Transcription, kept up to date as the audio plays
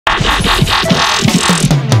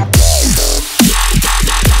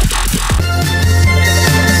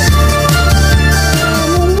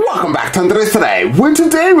Today,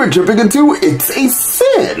 today we're jumping into It's a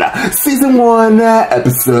Sin, Season 1,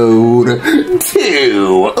 Episode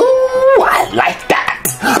 2. Ooh, I like that.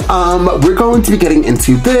 We're going to be getting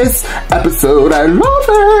into this episode. I love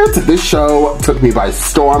it. This show took me by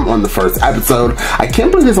storm on the first episode. I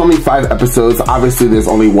can't believe there's only 5 episodes. Obviously, there's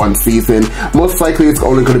only 1 season. Most likely, it's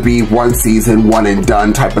only going to be 1 season, 1 and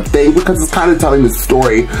done type of thing, because it's kind of telling the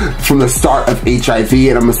story from the start of HIV,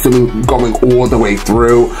 and I'm assuming going all the way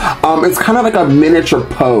through. It's kind of like a miniature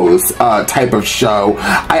Pose type of show.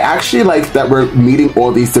 I actually like that we're meeting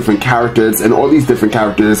all these different characters, and all these different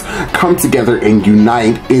characters come together and unite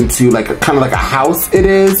into like a kind of like a house. It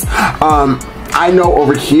is. I know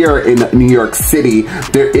over here in New York City,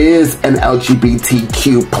 there is an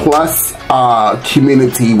LGBTQ plus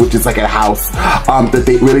community, which is like a house that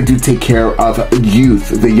they really do take care of youth,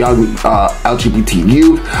 the young LGBT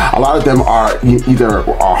youth. A lot of them are either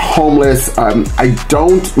homeless. I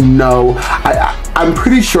don't know. I'm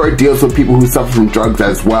pretty sure it deals with people who suffer from drugs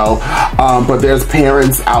as well. But there's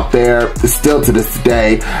parents out there still to this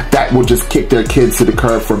day that will just kick their kids to the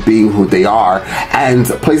curb for being who they are. And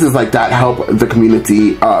places like that help the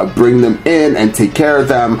community bring them in and take care of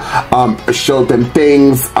them, show them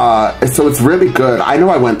things. So it's really good. I know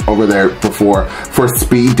I went over there before for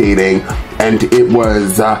speed dating, and it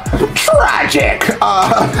was tragic.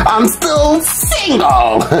 I'm still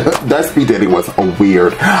single. That speed dating was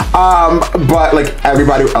weird. But like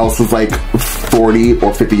everybody else was like 40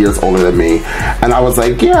 or 50 years older than me. And I was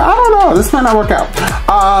like, yeah, I don't know. This might not work out.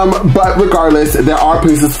 But regardless, there are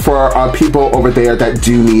places for people over there that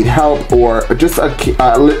do need help, or just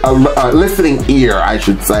a listening ear, I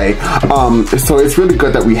should say. So it's really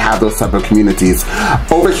good that we have those type of communities.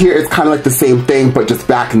 Over here, it's kind of like the same thing, but just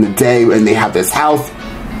back in the day, and they have this house.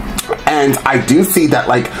 And I do see that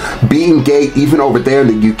like being gay, even over there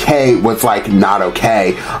in the UK, was like not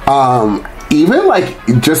okay. Even like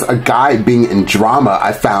just a guy being in drama,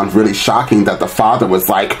 I found really shocking that the father was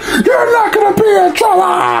like, "You're not gonna be in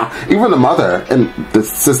drama." Even the mother and the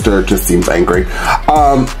sister just seems angry.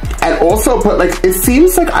 And also, but like it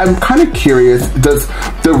seems like I'm kind of curious. Does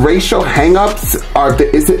the racial hangups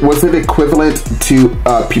was it equivalent to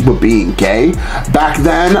people being gay back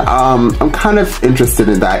then? I'm kind of interested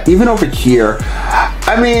in that. Even over here,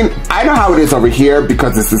 I mean, I know how it is over here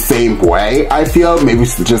because it's the same way. I feel maybe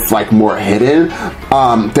it's just like more hidden.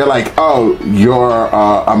 They're like, oh, you're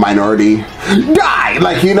a minority, die,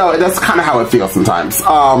 like, you know, that's kind of how it feels sometimes.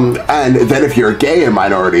 And then if you're a gay and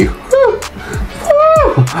minority,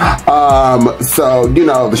 so you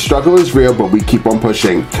know, the struggle is real, but we keep on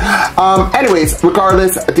pushing. Anyways,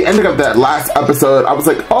 regardless, at the end of that last episode, I was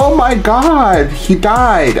like, oh my god, he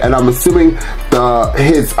died. And I'm assuming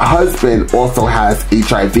his husband also has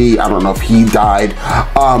HIV. I don't know if he died,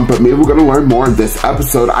 but maybe we're gonna learn more in this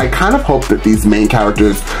episode. I kind of hope that these main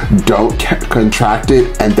characters don't contract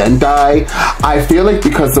it and then die. I feel like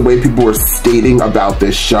because the way people were stating about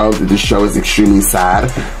this show, that this show is extremely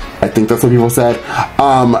sad, I think that's what people said,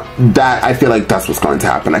 that I feel like that's what's going to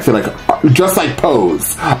happen. I feel like, just like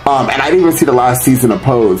Pose, and I didn't even see the last season of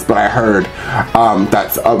Pose, but I heard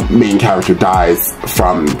that a main character dies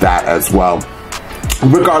from that as well.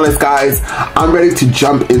 Regardless, guys, I'm ready to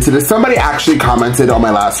jump into this. Somebody actually commented on my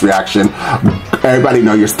last reaction, everybody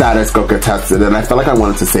know your status, go get tested. And I felt like I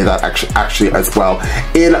wanted to say that actually as well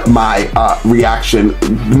in my reaction.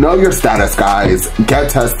 Know your status, guys. Get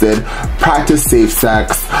tested. Practice safe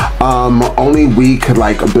sex. Only we could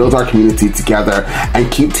like build our community together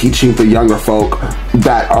and keep teaching the younger folk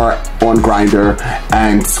that are on Grindr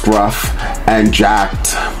and Scruff and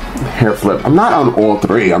Jacked. Hair flip. I'm not on all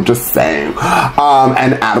 3. I'm just saying.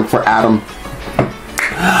 And Adam for Adam.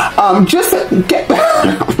 Just get.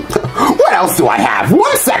 What else do I have?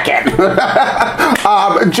 1 second.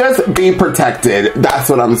 Just be protected. That's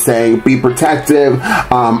what I'm saying. Be protective.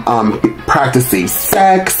 Practice safe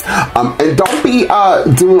sex. And don't be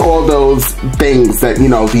doing all those things that, you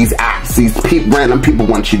know, these apps, these random people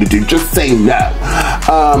want you to do. Just say no.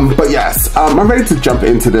 But yes, I'm ready to jump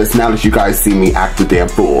into this now that you guys see me act a damn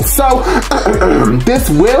fool. So this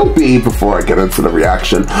will be, before I get into the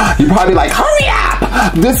reaction, you're probably like, hurry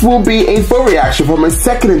up! This will be a full reaction for my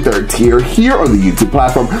 2nd and 3rd tier here on the YouTube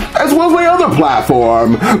platform, as well as my other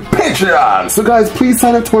platform, Patreon. So guys, please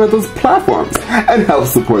sign up to one of those platforms and help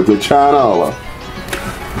support the channel.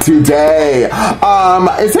 today.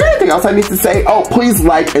 Is there anything else I need to say? Oh, please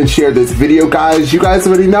like and share this video, guys. You guys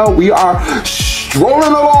already know we are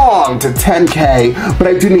strolling along to 10K, but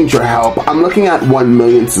I do need your help. I'm looking at 1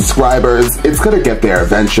 million subscribers. It's gonna get there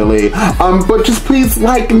eventually. But just please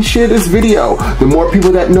like and share this video. The more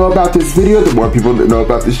people that know about this video, the more people that know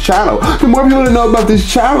about this channel. The more people that know about this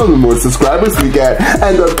channel, the more subscribers we get,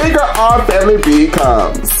 and the bigger our family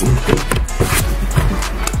becomes.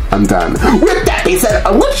 I'm done. With that being said,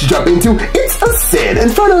 let's jump into It's a Sin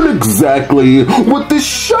and find out exactly what the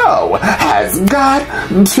show has got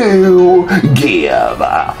to give.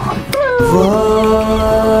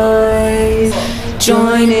 Voice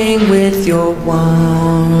joining with your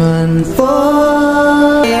one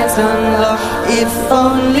voice unlocked. If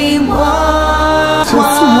only one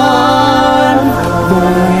voice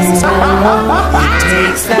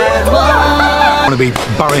takes that one. I want to be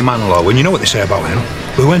Barry Manilow, and you know what they say about him.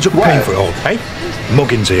 Who ends up paying for it all, eh?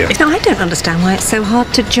 Muggins here. No, I don't understand why it's so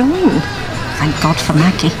hard to join. Thank God for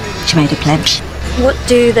Maggie. She made a pledge. What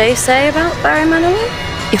do they say about Barry Manilow?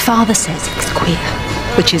 Your father says it's queer,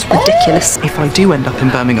 which is ridiculous. If I do end up in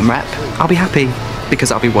Birmingham Rep, I'll be happy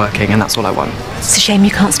because I'll be working and that's all I want. It's a shame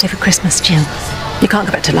you can't stay for Christmas, Jill. You can't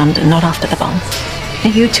go back to London, not after the bomb.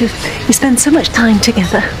 And you two, you spend so much time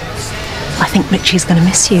together. I think Richie's going to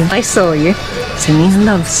miss you. I saw you singing a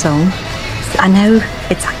love song. I know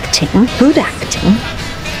it's acting, good acting.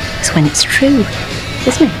 It's when it's true,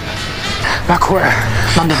 isn't it? Back where?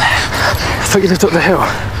 London. I thought you lived up the hill.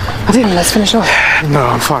 I didn't, let's finish off. No,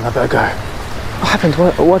 I'm fine, I better go. What happened?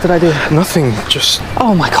 What did I do? Nothing, just...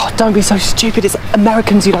 Oh my God, don't be so stupid. It's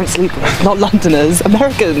Americans you don't sleep with, not Londoners.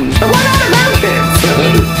 Americans. Why not Americans?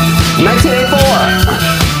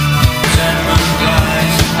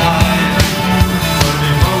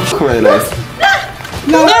 1984. Really nice.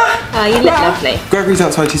 Oh, you look lovely. Gregory's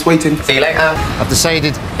outside, he's waiting. See you later. I've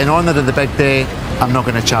decided, in honour of the big day, I'm not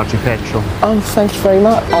going to charge you petrol. Oh, thank you very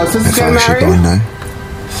much. Oh, is this getting married? Born now.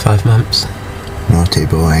 5 months. Naughty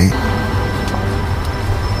boy.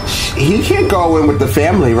 He can't go in with the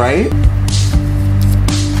family, right?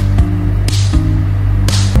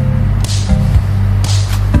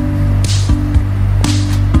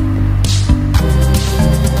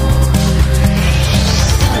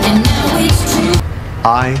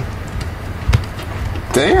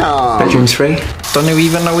 Damn. Bedroom's free. Don't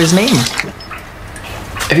even know his name.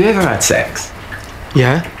 Have you ever had sex?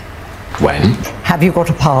 Yeah? When? Have you got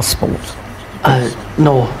a passport?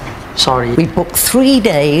 No. Sorry. We booked 3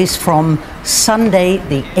 days from Sunday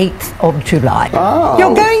the 8th of July. Oh.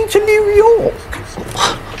 You're going to New York.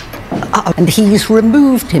 And he's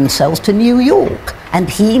removed himself to New York. And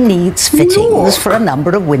he needs fittings for a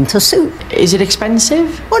number of winter suits. Is it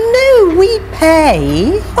expensive? Well, no, we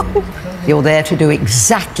pay. You're there to do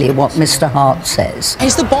exactly what Mr. Hart says.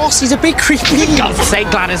 He's the boss, he's a big creep. For God's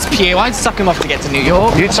sake, Gladys Pugh, I'd suck him off to get to New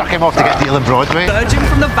York. You'd suck him off to get deal in Broadway. Virgin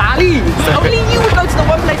from the valleys. Only you would go to the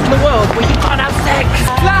one place in the world where you can't have sex.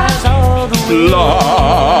 For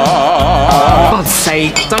God's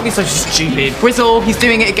sake, don't be so stupid. Brizzle, he's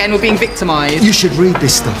doing it again, we're being victimised. You should read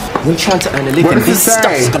this stuff. We're trying to earn a living. This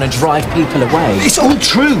stuff's gonna drive people away. It's all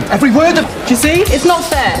true, every word of... Do you see? It's not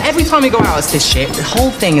fair. Every time we go out, it's this shit. The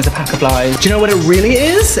whole thing is a pack of lies. Do you know what it really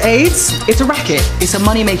is, AIDS? It's a racket. It's a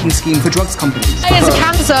money-making scheme for drugs companies. It's a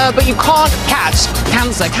cancer, but you can't catch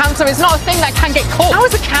cancer. Cancer is not a thing that can get caught. How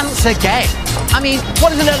is a cancer gay? I mean,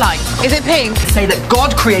 what does it look like? Is it pink? Say that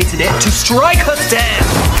God created it to strike us dead.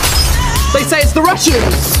 They say it's the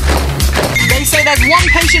Russians. They say there's one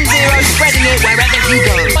patient zero spreading it wherever he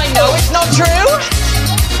goes. I know it's not true,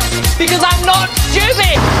 because I'm not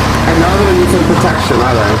stupid. And now they're gonna need some protection,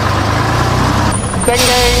 are they? Ding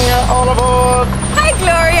ding, all aboard. Hi,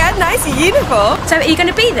 Gloria. Nice uniform. So, are you going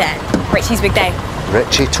to be there? Richie's big day.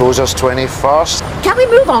 Richie toes us 21st. Can we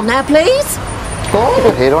move on now, please? Keep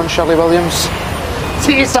your hair on, Shirley Williams.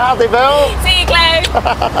 See you Saturday, Bill. See you, Chloe.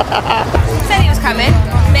 Said he was coming.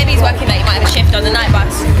 Maybe he's working late. He might have a shift on the night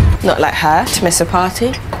bus. Not like her to miss a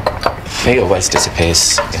party. Fate always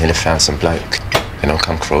disappears and he'll have found some bloke. Then I'll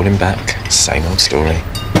come crawling back. Same old story.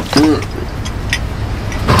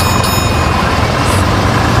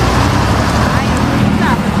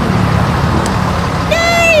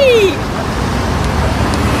 Yay!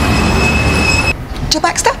 Jill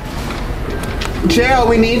Baxter? Jill,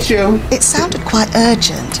 we need you. It sounded quite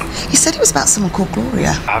urgent. You said it was about someone called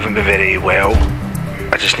Gloria. I haven't been very well.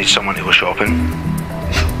 I just need someone to go shopping.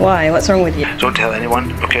 Why? What's wrong with you? Don't tell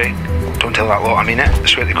anyone, okay? Don't tell that lot. I mean it. I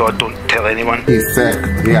swear to God, don't tell anyone. He's sick.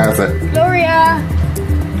 He has it. Gloria!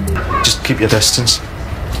 Just keep your distance.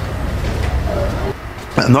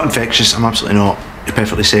 I'm not infectious. I'm absolutely not. You're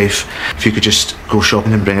perfectly safe. If you could just go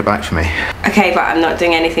shopping and bring it back for me. Okay, but I'm not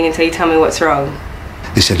doing anything until you tell me what's wrong.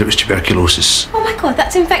 They said it was tuberculosis. Oh my god,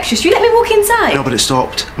 that's infectious. You let me walk inside. No, but it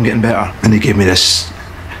stopped. I'm getting better. And they gave me this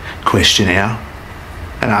questionnaire.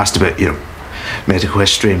 And I asked about, you know, medical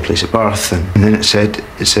history and place of birth. And then it said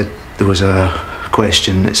there was a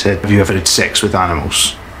question that said, have you ever had sex with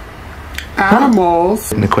animals?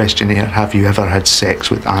 Animals? In the questionnaire, have you ever had sex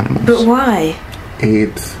with animals? But why?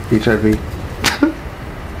 AIDS, HIV.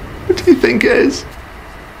 What do you think it is?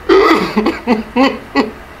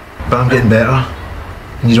 But I'm getting better.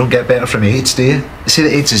 And you don't get better from AIDS, do you? They say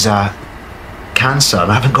that AIDS is a cancer,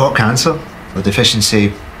 and I haven't got cancer. The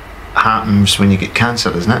deficiency happens when you get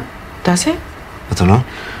cancer, doesn't it? Does it? I don't know.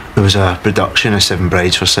 There was a production of 7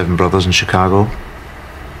 Brides for 7 Brothers in Chicago.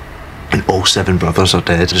 And all 7 brothers are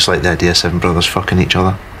dead, just like the idea of 7 brothers fucking each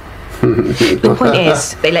other. The point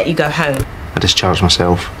is, they let you go home. I discharged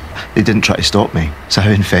myself. They didn't try to stop me. So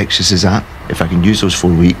how infectious is that? If I can use those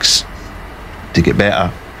 4 weeks to get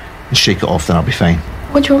better and shake it off, then I'll be fine.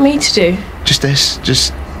 What do you want me to do? Just this,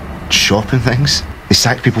 just shopping things. They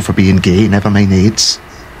sack people for being gay, never mind AIDS.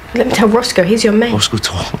 Let me tell Roscoe, he's your mate. Roscoe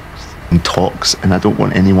talks, and I don't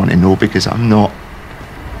want anyone to know because I'm not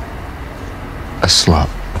a slut.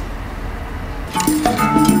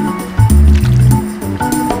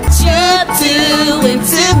 You're doing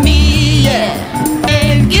to me, yeah.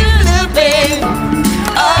 And you look babe,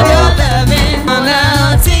 all your loving. Oh,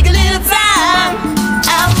 now take a little time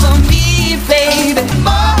out for me, baby.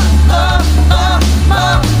 More,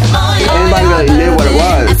 yeah. Anybody really knew what it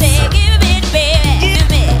was.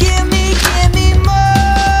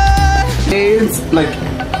 AIDS, like,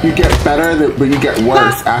 you get better, but you get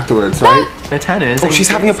worse afterwards, right? They're tenors. Oh, she's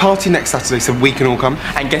having a party next Saturday, so we can all come.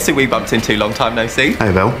 And guess who we bumped into? Long time no see.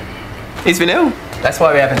 Hi, Bill. He's been ill. That's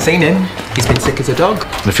why we haven't seen him. He's been sick as a dog.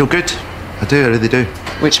 I feel good. I do, I really do.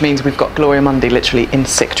 Which means we've got Gloria Monday literally in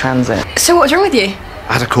sick transit. So what's wrong with you?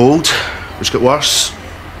 I had a cold, which got worse,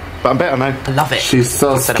 but I'm better now. I love it. She's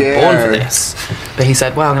so said scared. I'm born for this. But he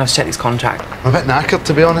said, well, I'm going to have to check this contract. I'm a bit knackered,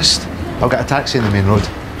 to be honest. I'll get a taxi in the main road.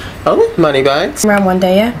 Oh, money bags. Around one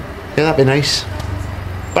day, yeah? Yeah, that'd be nice.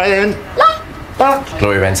 Bye then. Bye.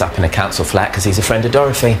 Gloria ends up in a council flat because he's a friend of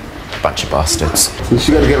Dorothy. Bunch of bastards.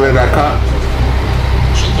 She gotta get rid of that car.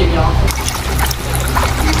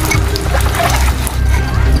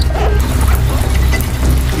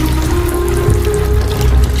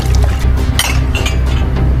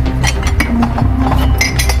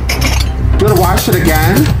 You wanna wash it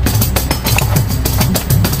again?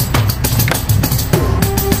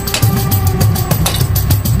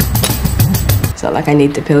 It's not like I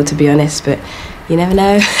need the pill, to be honest, but you never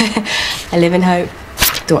know. I live in hope.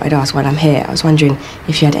 Thought I'd ask while I'm here. I was wondering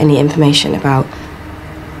if you had any information about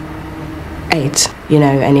AIDS, you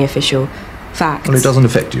know, any official facts. Well, it doesn't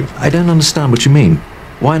affect you. I don't understand what you mean.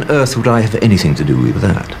 Why on earth would I have anything to do with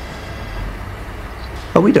that?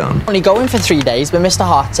 Are we done? Only going for 3 days, but Mr.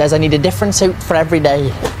 Hart says I need a different suit for every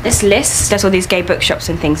day. This list, there's all these gay bookshops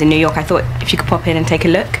and things in New York. I thought if you could pop in and take a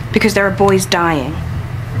look, because there are boys dying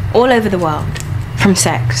all over the world from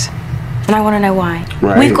sex. And I want to know why.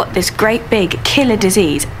 Right. We've got this great big killer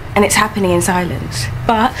disease, and it's happening in silence.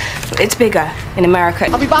 But it's bigger in America.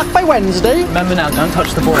 I'll be back by Wednesday. Remember now, don't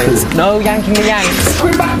touch the boys. No yanking the yanks.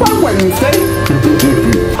 We're back by Wednesday.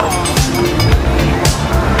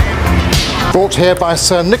 Brought here by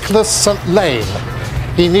Sir Nicholas St. Lane.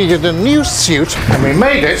 He needed a new suit, and we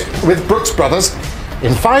made it with Brooks Brothers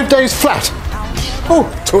in 5 days flat. Oh,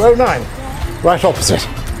 209. Right opposite.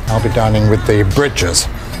 I'll be dining with the Bridgers,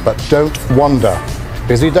 but don't wander.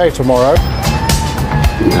 Busy day tomorrow.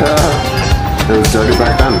 It was dirty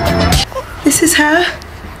back then. This is her.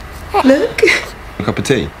 Look. A cup of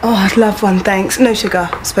tea? Oh, I'd love one, thanks. No sugar.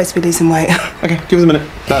 I'm supposed to be losing weight. Okay, give us a minute.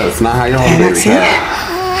 That's not how you hold baby.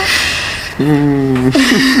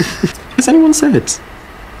 Has anyone said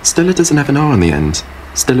Stella doesn't have an R on the end?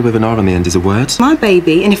 Stella with an R on the end is a word? My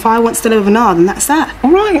baby, and if I want Stella with an R, then that's that.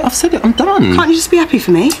 All right, I've said it, I'm done. Can't you just be happy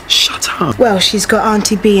for me? Shut up. Well, she's got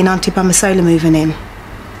Auntie B and Auntie Bamasola moving in.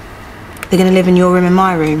 They're going to live in your room and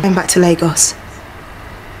my room. Going back to Lagos.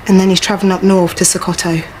 And then he's travelling up north to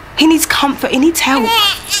Sokoto. He needs comfort, he needs help.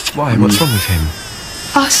 Why? What's wrong with him?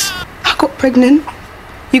 Us. I got pregnant.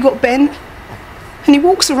 You got Ben. And he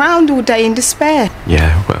walks around all day in despair.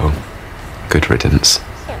 Yeah, well, good riddance.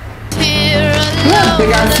 Yeah,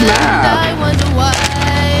 big ass smile.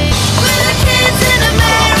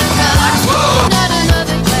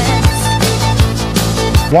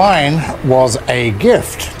 Wine was a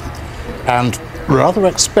gift, and rather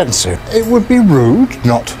expensive. It would be rude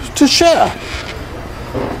not to share.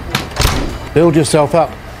 Build yourself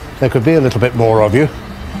up There could be a little bit more of you.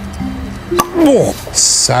 Oh,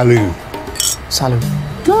 salut. Salut.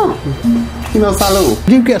 Oh, you know, salut.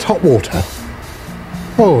 Do you get hot water?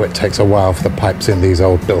 Oh, it takes a while for the pipes in these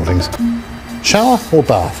old buildings. Shower or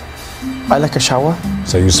bath? I like a shower.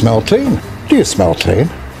 So you smell clean? Do you smell clean?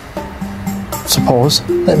 Suppose.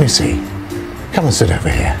 Let me see. Come and sit over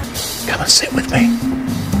here. Come and sit with me.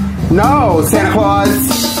 No, Santa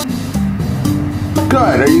Claus.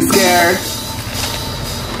 Good. Are you scared?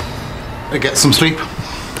 Get some sleep.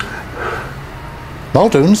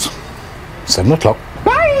 Muldoon's. 7 o'clock.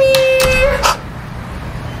 Bye.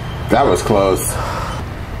 That was close.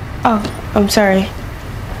 Oh, I'm sorry.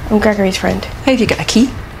 I'm Gregory's friend. Hey, have you got a key?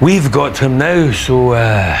 We've got him now, so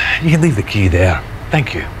you can leave the key there.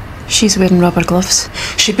 Thank you. She's wearing rubber gloves.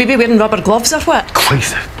 Should we be wearing rubber gloves or what?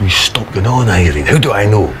 Christ, we stop going on, Irene. How do I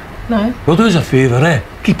know? No. Well, do us a favour, eh?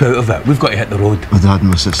 Keep out of it. We've got to hit the road. My dad and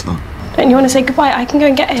my sister. Don't you want to say goodbye? I can go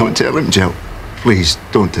and get him. Don't tell him, Jill. Please,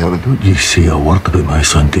 don't tell him. Don't you say a word about my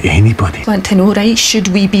son to anybody. Want to know, right? Should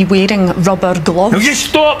we be wearing rubber gloves? Now you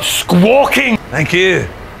stop squawking! Thank you.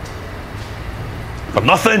 For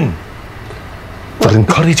nothing. For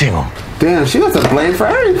encouraging him. Damn, she got to blame for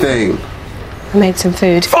everything. I made some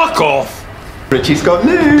food. Fuck off! Richie's got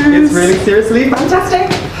news. It's really seriously fantastic.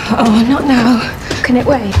 Oh, not now. Can it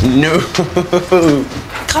wait? No.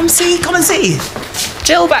 Come and see.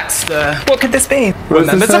 Jill Baxter. What could this be? We're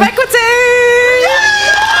members of Equity!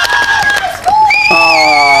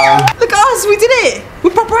 Look at us, we did it!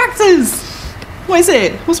 We're proper actors! What is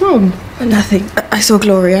it? What's wrong? Nothing. I saw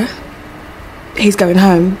Gloria. He's going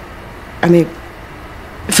home. I mean,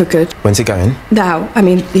 for good. When's he going? Now. I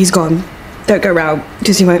mean, he's gone. Don't go round,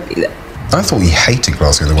 because he won't be there. I thought he hated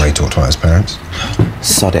Glasgow the way he talked about his parents.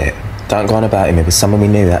 Sod it. Don't go on about him. It was someone we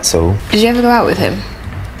knew, that's all. Did you ever go out with him?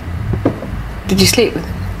 Did you sleep with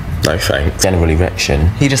him? No thanks. General erection.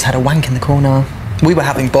 He just had a wank in the corner. We were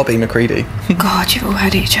having Bobby McCready. God, you've all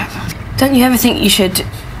had each other. Don't you ever think you should...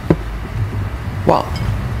 What?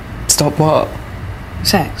 Stop what?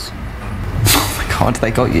 Sex? Oh my God,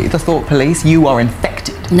 they got you. The thought police, you are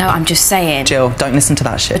infected. No, I'm just saying. Jill, don't listen to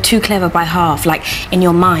that shit. You're too clever by half. Like, in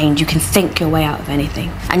your mind, you can think your way out of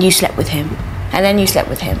anything. And you slept with him. And then you slept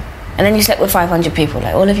with him. And then you slept with 500 people,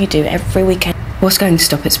 like all of you do every weekend. What's going to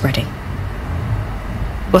stop it spreading?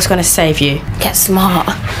 What's going to save you? Get smart,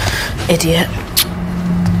 idiot.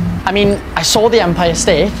 I mean, I saw the Empire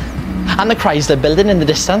State and the Chrysler building in the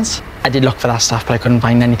distance. I did look for that stuff, but I couldn't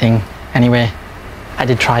find anything anyway. I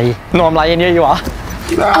did try. No, I'm lying, here you are.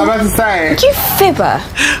 I'm about to say. You fibber.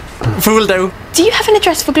 Fool do. Do you have an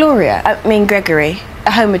address for Gloria? I mean, Gregory.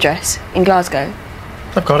 A home address in Glasgow?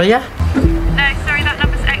 I've got it, yeah. No, sorry, that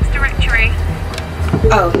number's X directory.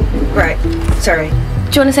 Oh, right. Sorry. Do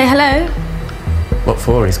you want to say hello? What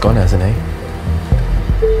for? He's gone, hasn't he?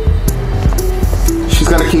 She's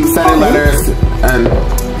gonna keep sending letters and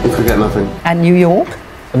you forget nothing. And New York?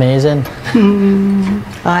 Amazing.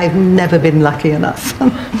 I've never been lucky enough.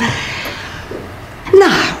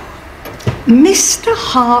 Now, Mr.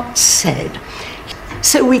 Hart said,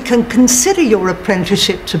 so we can consider your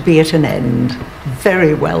apprenticeship to be at an end.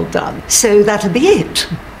 Very well done. So that'll be it.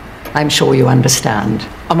 I'm sure you understand.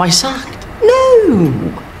 Am I sacked?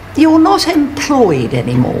 No, you're not employed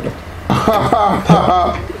anymore.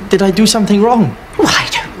 Did I do something wrong? Well, I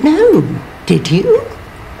don't know. Did you?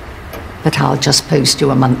 But I'll just post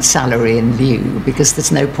you a month's salary in lieu, because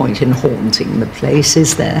there's no point in haunting the place,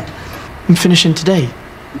 is there? I'm finishing today.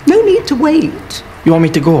 No need to wait. You want me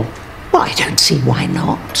to go? Well, I don't see why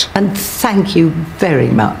not. And thank you very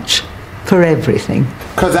much for everything.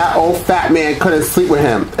 Because that old fat man couldn't sleep with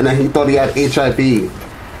him, and then he thought he had HIV.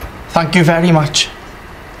 Thank you very much.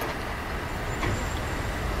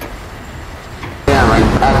 Yeah, like,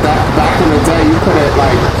 back in the day, you couldn't,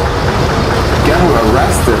 like, get him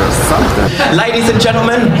arrested or something. Ladies and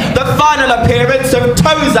gentlemen, the final appearance of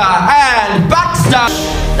Tozer and Baxter.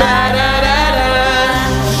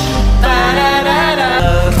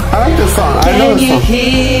 I like this song. I know this song. Can you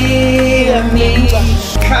hear me?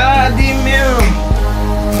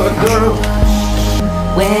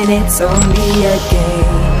 When it's only a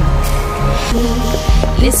game.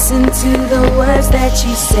 Listen to the words that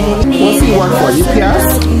you say. What's he work for?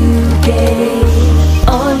 UPS?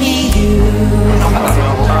 Only you.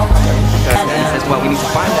 Well, we need to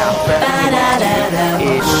find out.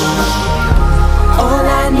 All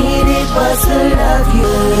I needed was to love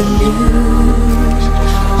you anew.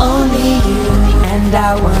 Only you, and I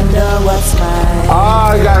wonder what's mine.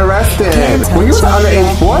 Oh, he got arrested. Well, he was an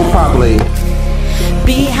underage boy, probably.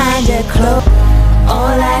 Behind a cloak,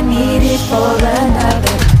 all I needed for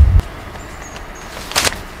another.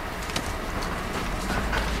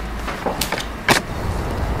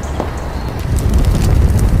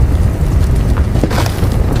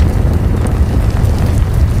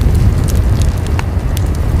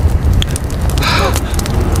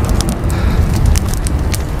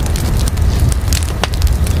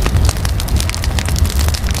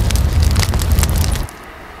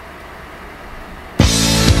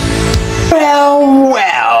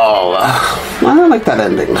 that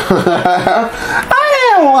ending.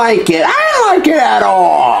 I didn't like it. I didn't like it at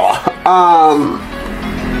all.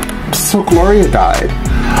 So Gloria died.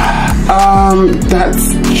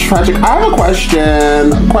 That's tragic. I have a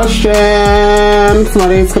question.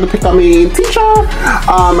 Somebody's gonna pick on me. Teacher.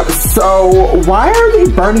 So why are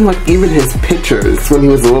they burning like even his pictures when he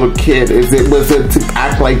was a little kid? Was it to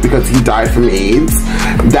act like because he died from AIDS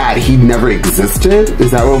that he never existed?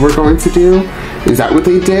 Is that what we're going to do? Is that what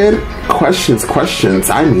they did? Questions.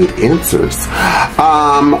 I need answers.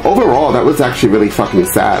 Overall, that was actually really fucking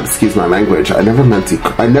sad. Excuse my language. I never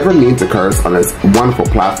mean to curse on this wonderful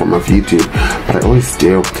platform of YouTube, but I always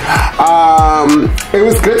do. It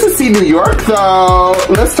was good to see New York, though.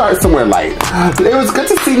 Let's start somewhere light. It was good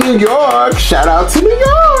to see New York. Shout out to New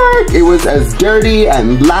York. It was as dirty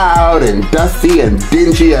and loud and dusty and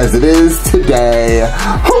dingy as it is today.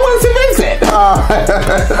 Who wants to visit?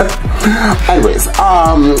 Anyways,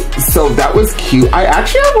 so that was cute. I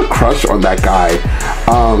actually have a crush on that guy.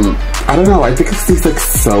 I don't know. I think he's like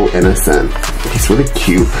so innocent. He's really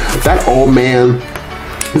cute. That old man.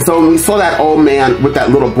 So when we saw that old man with that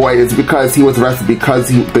little boy, it's because he was arrested because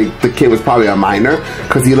the kid was probably a minor,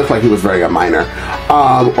 because he looked like he was very a minor.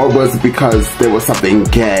 Or was it because there was something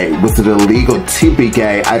gay? Was it illegal to be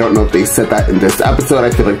gay? I don't know if they said that in this episode. I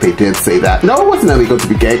feel like they did say that. No, it wasn't illegal to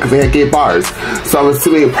be gay because they had gay bars. So I'm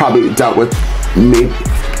assuming it probably dealt with maybe.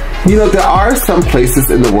 You know, there are some places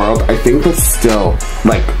in the world, I think that's still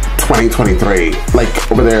like 2023,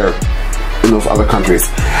 like over there in those other countries.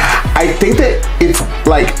 I think that it's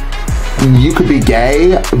like you could be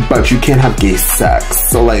gay, but you can't have gay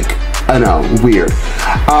sex. So like, I know, weird.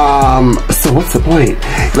 So what's the point?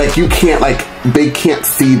 Like you can't, like, they can't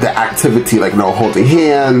see the activity, like no holding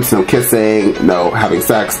hands, no kissing, no having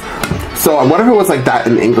sex. So I wonder if it was like that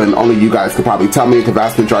in England. Only you guys could probably tell me. The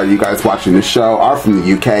vast majority of you guys watching this show are from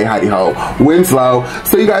the UK. Heidi ho, Winslow.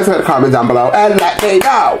 So you guys gotta comment down below and let me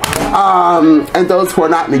know. And those who are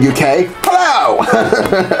not in the UK, hello.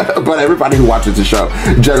 But everybody who watches the show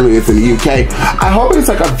generally is in the UK. I hope it's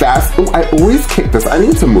like a vast. Ooh, I always kick this. I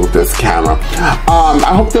need to move this camera.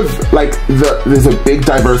 I hope there's a big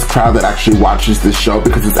diverse crowd that actually watches this show,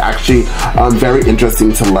 because it's actually very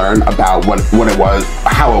interesting to learn about what it was,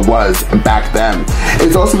 how it was back then.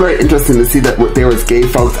 It's also very interesting to see that there was gay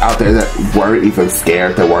folks out there that weren't even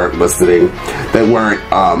scared, that weren't listening, that weren't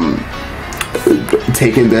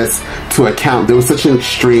taking this to account. There was such an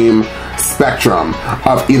extreme spectrum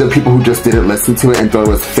of either people who just didn't listen to it and thought it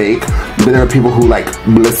was fake, but there were people who like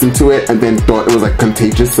listened to it and then thought it was like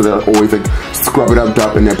contagious, so they're always like scrubbing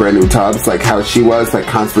up in their brand new tubs, like how she was, like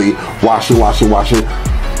constantly washing.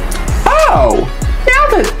 Oh,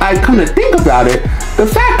 now that I come to think about it, the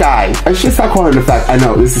fat guy, I should stop calling him the fat. I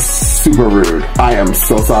know this is super rude. I am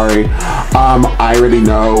so sorry. I already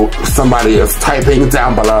know somebody is typing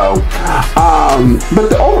down below. But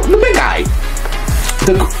the big guy,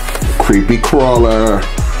 the creepy crawler,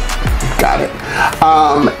 got it.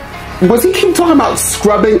 Was he keep talking about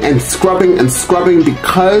scrubbing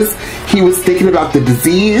because he was thinking about the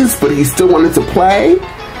disease, but he still wanted to play?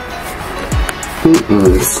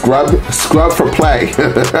 Scrub for play. Scrub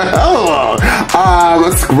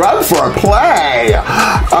for play.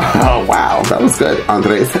 Oh wow, that was good,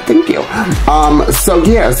 Andres. Thank you. So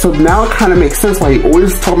yeah, so now it kind of makes sense why he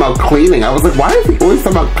always talking about cleaning. I was like, why is he always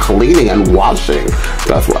talking about cleaning and washing?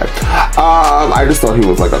 That's why. I just thought he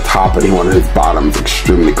was like a top and he wanted his bottoms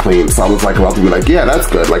extremely clean. So I was like about to be like, yeah, that's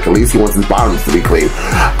good. Like at least he wants his bottoms to be clean.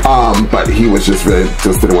 But he was just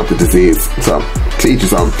didn't want the disease. So to each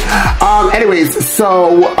his own. Anyways,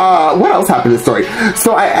 so what else happened in the story?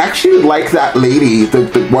 So I actually like that lady,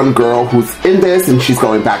 the one girl who's in this, and she's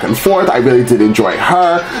going back and forth. I really did enjoy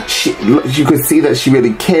her. You could see that she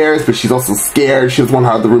really cares, but she's also scared. She doesn't want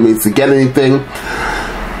her other roommates to get anything.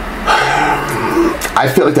 I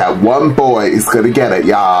feel like that one boy is gonna get it,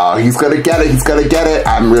 y'all. He's gonna get it.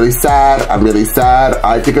 I'm really sad.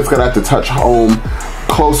 I think it's gonna have to touch home,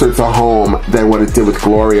 closer to home than what it did with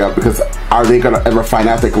Gloria, because are they gonna ever find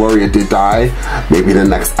out that Gloria did die? Maybe in the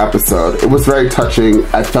next episode. It was very touching.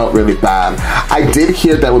 I felt really bad. I did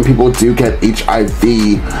hear that when people do get HIV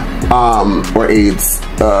or AIDS,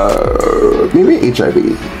 maybe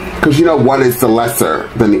HIV, because you know one is the lesser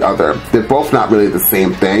than the other. They're both not really the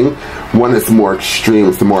same thing. One is more extreme,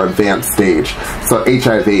 it's the more advanced stage. So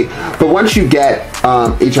HIV. But once you get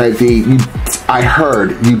HIV, I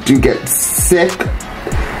heard you do get sick,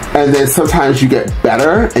 and then sometimes you get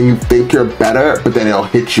better and you think you're better, but then it'll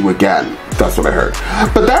hit you again. That's what I heard.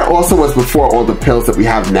 But that also was before all the pills that we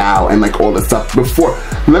have now and like all the stuff before.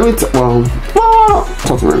 Let me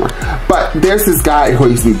talk to me more. But there's this guy who I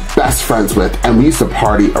used to be best friends with, and we used to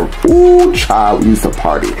party. Ooh, child, we used to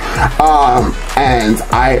party. And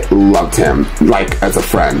I loved him, like, as a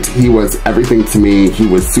friend. He was everything to me. He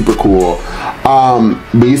was super cool.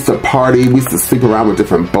 We used to party. We used to sleep around with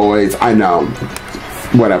different boys. I know.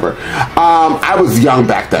 Whatever. I was young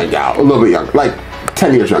back then, y'all. A little bit younger. Like,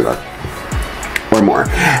 10 years younger. Or more.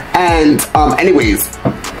 And, anyways,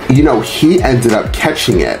 you know, he ended up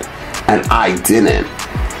catching it. And I didn't.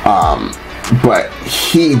 But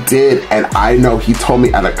he did, and I know he told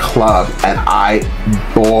me at a club, and I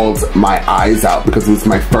bawled my eyes out because it was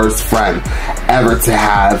my first friend ever to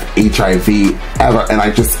have HIV ever, and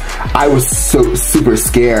I was so super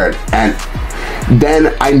scared. And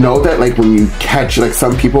then I know that like when you catch, like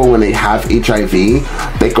some people when they have HIV,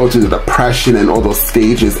 they go through the depression and all those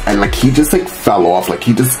stages, and like he just like fell off, like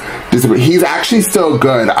he just disappeared. He's actually still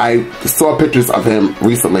good. I saw pictures of him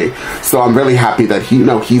recently, so I'm really happy that he, you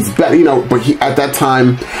know, he's better, you know. But he at that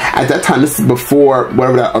time, this is before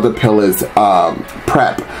whatever that other pill is,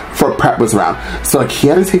 PrEP was around. So like he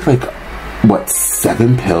had to take like what,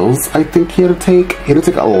 7 pills I think he had to take. He had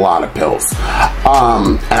to take a lot of pills.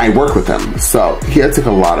 And I work with him, so he had to take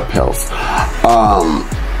a lot of pills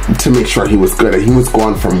to make sure he was good. And he was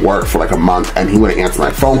gone from work for like a month, and he wouldn't answer my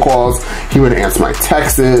phone calls, he wouldn't answer my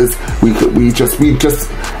texts. We just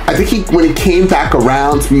I think when he came back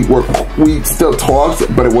around, we still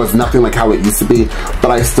talked, but it was nothing like how it used to be. But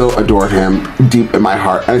I still adored him deep in my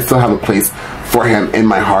heart, and I still have a place for him in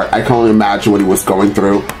my heart. I can only imagine what he was going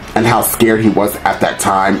through and how scared he was at that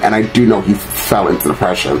time, and I do know he fell into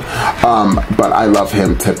depression. But I love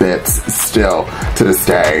him to bits still to this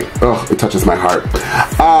day. Ugh, it touches my heart.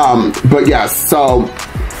 But yeah, so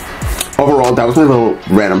overall, that was my little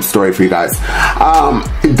random story for you guys.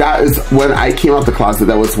 That is when I came out the closet.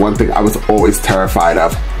 That was one thing I was always terrified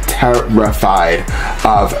of.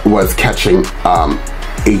 Was catching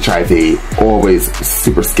HIV. Always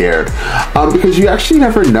super scared, because you actually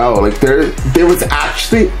never know. Like there was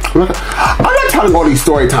actually, I'm not telling all these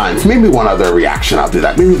story times. Maybe one other reaction, I'll do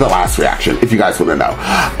that. Maybe the last reaction, if you guys want to know.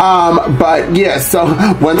 But yeah, so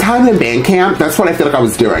one time in band camp, that's what I feel like I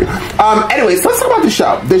was doing. Anyways, let's talk about the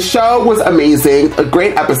show. The show was amazing, a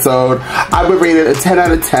great episode. I would rate it a 10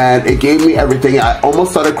 out of 10. It gave me everything. I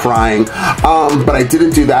almost started crying, but I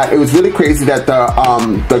didn't do that. It was really crazy that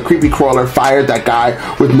the creepy crawler fired that guy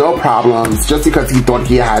with no problems just because he thought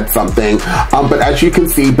he had something. But as you can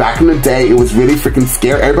see, back in the day, it was really freaking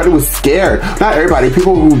scary. Everybody was scared. Not everybody.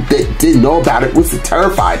 People who didn't know about it was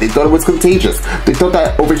terrified. They thought it was contagious. They thought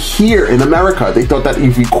that over here in America, they thought that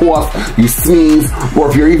if you cough, you sneeze, or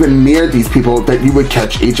if you're even near these people, that you would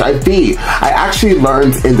catch HIV. I actually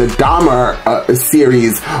learned in the Dahmer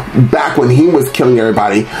series, back when he was killing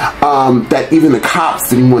everybody, that even the cops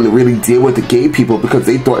didn't want to really deal with the gay people because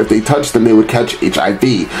they thought if they touched them, they would catch HIV.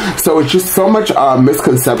 So it's just so much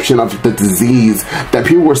misconception of the disease that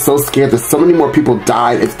people were so scared that so many more people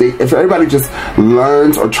died. If everybody just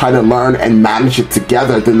learns or try to learn and manage it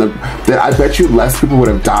together, then I bet you less people would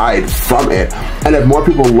have died from it. And if more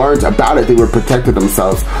people learned about it, they would have protected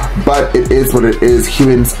themselves. But it is what it is.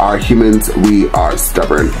 Humans are humans. We are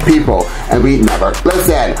stubborn people, and we never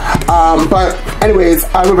listen. But anyways,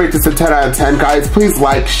 I would rate this a 10 out of 10. Guys, please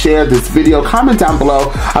like, share this video, comment down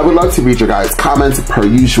below. I would love to read your guys' comments per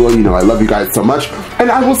usual. You know I love you guys so much, and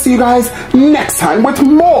I will see you guys next time with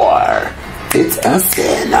more It's a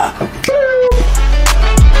Sin.